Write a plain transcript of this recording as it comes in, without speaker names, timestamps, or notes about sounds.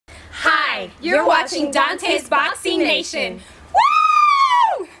Hi, you're watching Dontae'S Boxing Nation.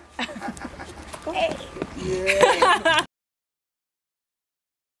 Woo! Hey. Yeah.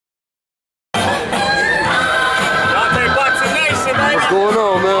 Dontae Boxing Nation, baby. What's going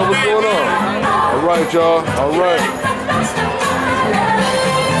on, man? What's going on? All right, y'all. All right.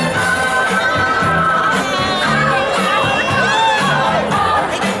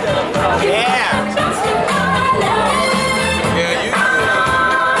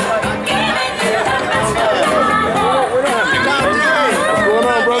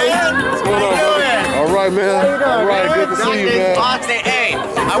 Man. All right, good to see you, man. Hey,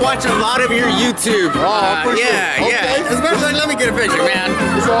 I watch a lot of your YouTube. Yeah. Especially, let me get a picture, man.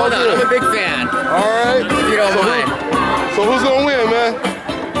 It's all good. I'm a big fan. All right. If you don't mind. So who's gonna win, man?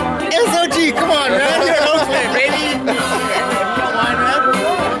 SOG, come on, man. You're hosting, baby. If you don't mind, man.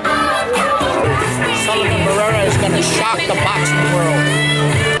 Sullivan Barrera is gonna shock the boxing world.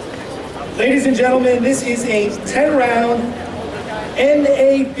 Ladies and gentlemen, this is a 10-round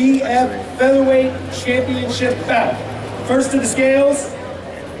NABF Featherweight Championship bout. First to the scales,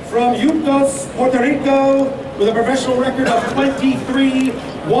 from Yucos, Puerto Rico, with a professional record of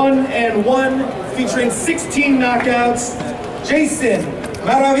 23-1-1, featuring 16 knockouts, Jason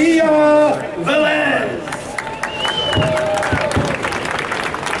Maravilla Velez.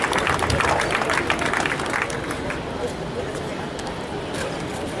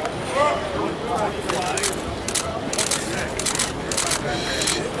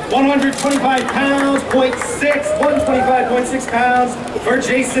 125 pounds, 125.6 pounds for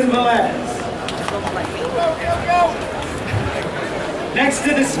Jason Velez. Next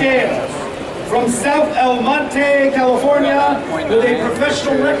to the scales, from South El Monte, California, with a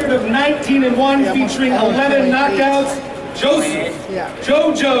professional record of 19-1, featuring 11 knockouts, Joseph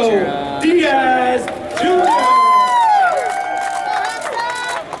Jojo Diaz Jr.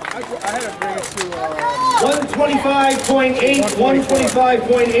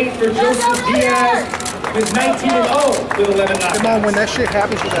 125.8 for Joseph Diaz with 19-0 with 11 knockouts. Come on, when that shit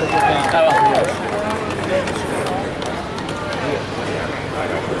happens, you gotta get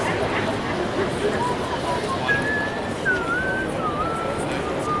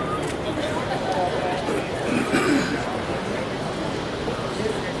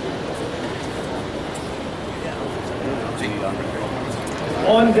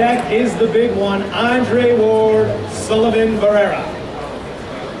On deck is the big one, Andre Ward, Sullivan Barrera.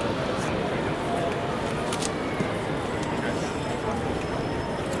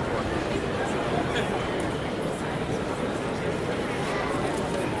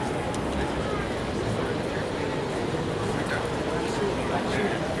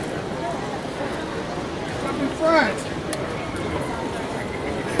 up in front.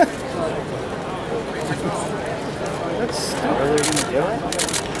 That's stupid.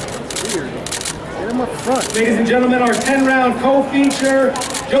 Get him up front. Ladies and gentlemen, our 10-round co-feature,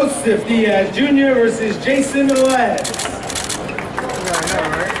 Joseph Diaz Jr. versus Jason Velez.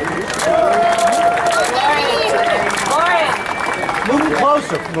 Move it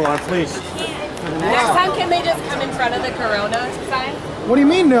closer, Milan, please. Next time, can they just come in front of the Corona sign? What do you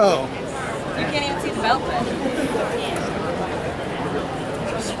mean, no? You can't even see the belt then.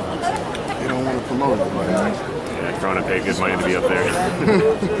 You don't want to promote nobody. Yeah, Corona paid good money to be up there.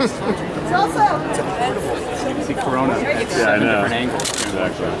 It's also... You can see Corona. Yeah, I know. Different angles.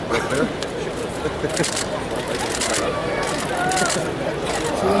 Exactly.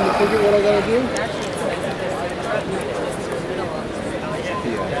 So when you figure what I gotta do?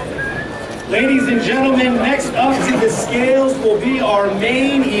 Ladies and gentlemen, next up to the scales will be our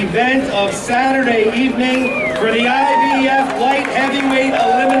main event of Saturday evening for the IBF Light Heavyweight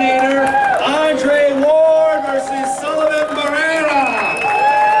Eliminator, Andre Ward versus Sullivan Barrera.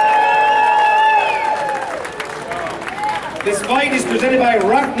 This fight is presented by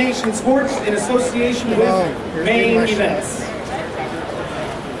Rock Nation Sports in association with Main Events.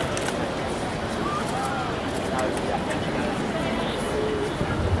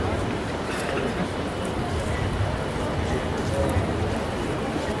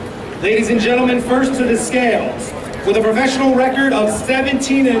 Ladies and gentlemen, first to the scales, with a professional record of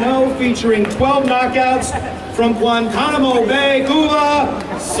 17-0, featuring 12 knockouts from Guantanamo Bay, Cuba,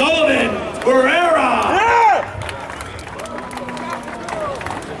 Sullivan Barrera.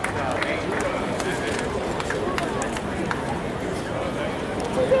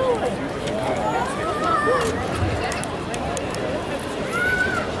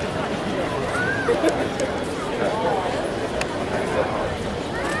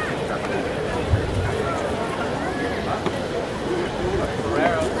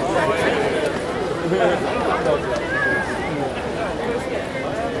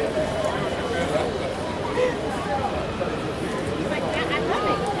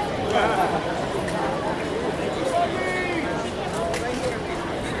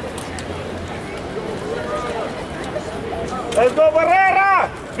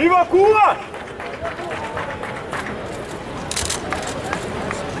 ¡Viva Cuba!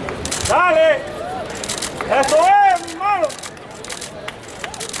 ¡Dale! ¡Eso es, mi hermano!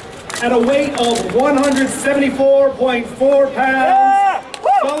 At a weight of 174.4 pounds,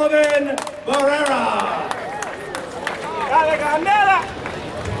 Sullivan Barrera. ¡Dale, Canela!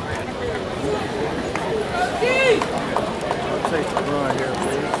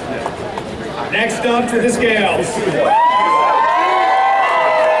 Next up to the scales.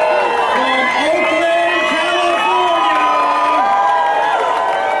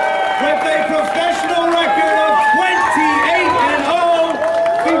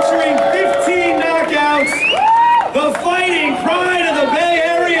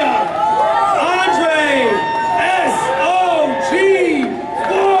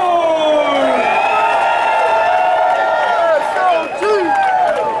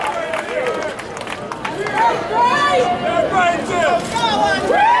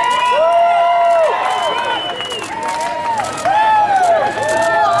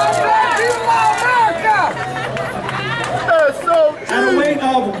 At a weight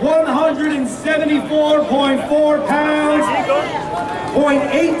of 174.4 pounds,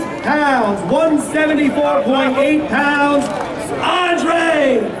 0.8 pounds, 174.8 pounds,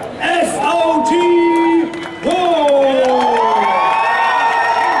 Andre S.O.G. Ward.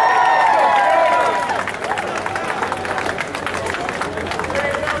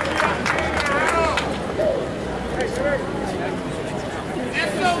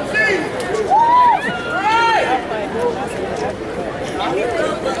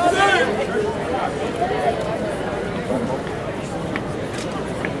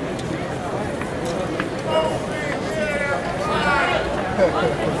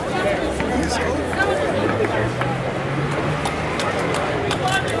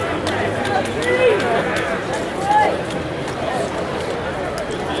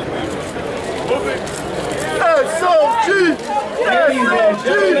 Ladies and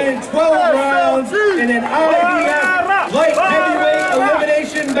gentlemen, 12 rounds in an IBF light heavyweight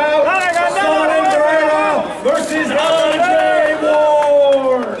elimination bout. Sullivan Barrera versus Andre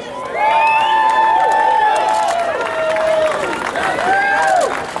Ward.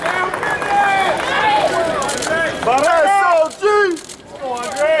 Barrera! ¡Eso,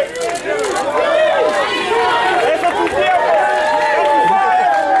 Andre! ¡Eso es tu tiempo!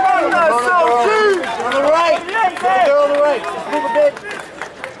 On the right. They're on the right. Move a bit.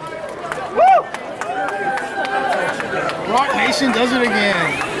 Woo! Rock Nation does it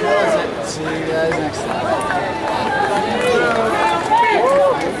again. See you guys next time.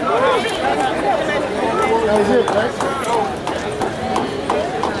 That was it, right?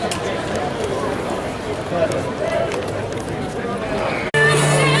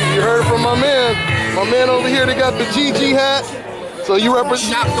 You heard from my man. My man over here, they got the GG hat. So you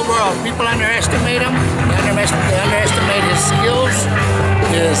represent. Shock the world. People underestimate him. They underestimate his skills,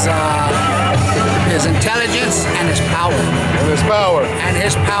 his intelligence, and his power. And his power. And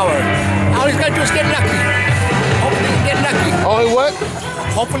his power. All he's got to do is get lucky. Hopefully he can get lucky. Only what?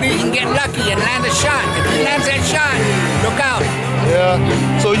 Hopefully he can get lucky and land a shot. If he lands that shot, look out. Yeah.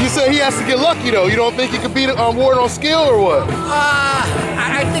 So you say he has to get lucky though. You don't think he could beat Ward on skill or what?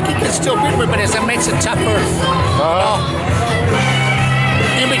 I think he can still beat him, but it makes it tougher. You know?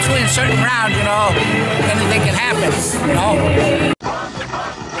 In between certain rounds, you know, anything can happen, you know.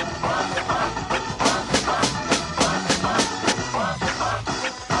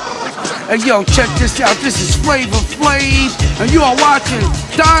 Hey yo, check this out. This is Flavor Flav, and you are watching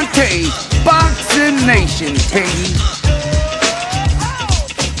Dontae'S Boxing Nation, baby.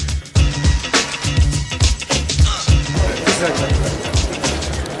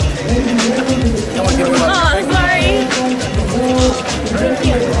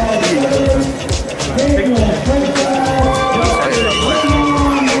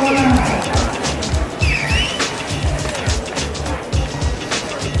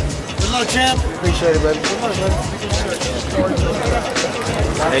 Champ. Appreciate it, buddy. Come on, buddy.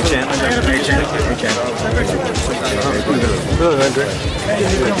 Hey, champ. Hey, champ. Hey, champ. Good, Andre.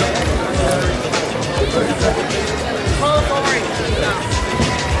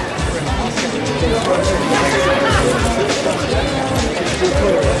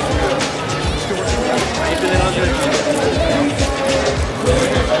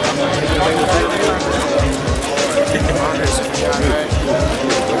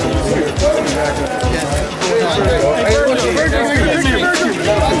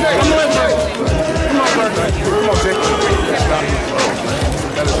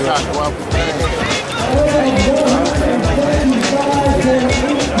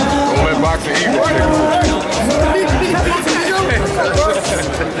 Don't let boxing eat.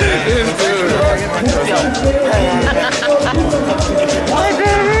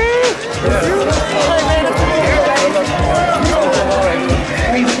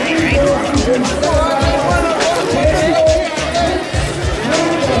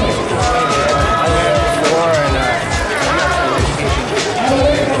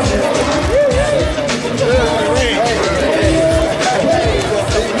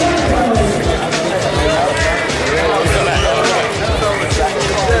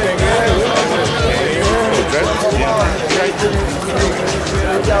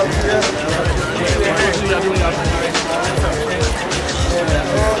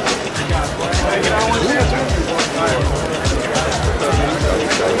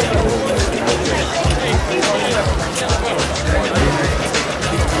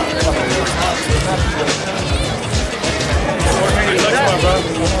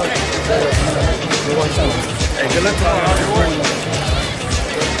 Hey, good luck tomorrow. I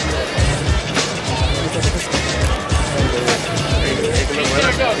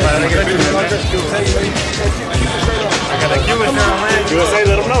got a Cuban now, man. You gonna say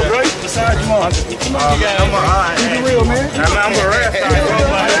let them know, Dre? Besides, you want? I'm alright. Keep it real, man. I'm Barrera.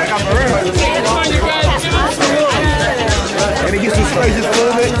 I'm Barrera. And he gets some space just a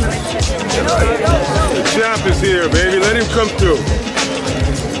little bit. The champ is here, baby. Let him come through.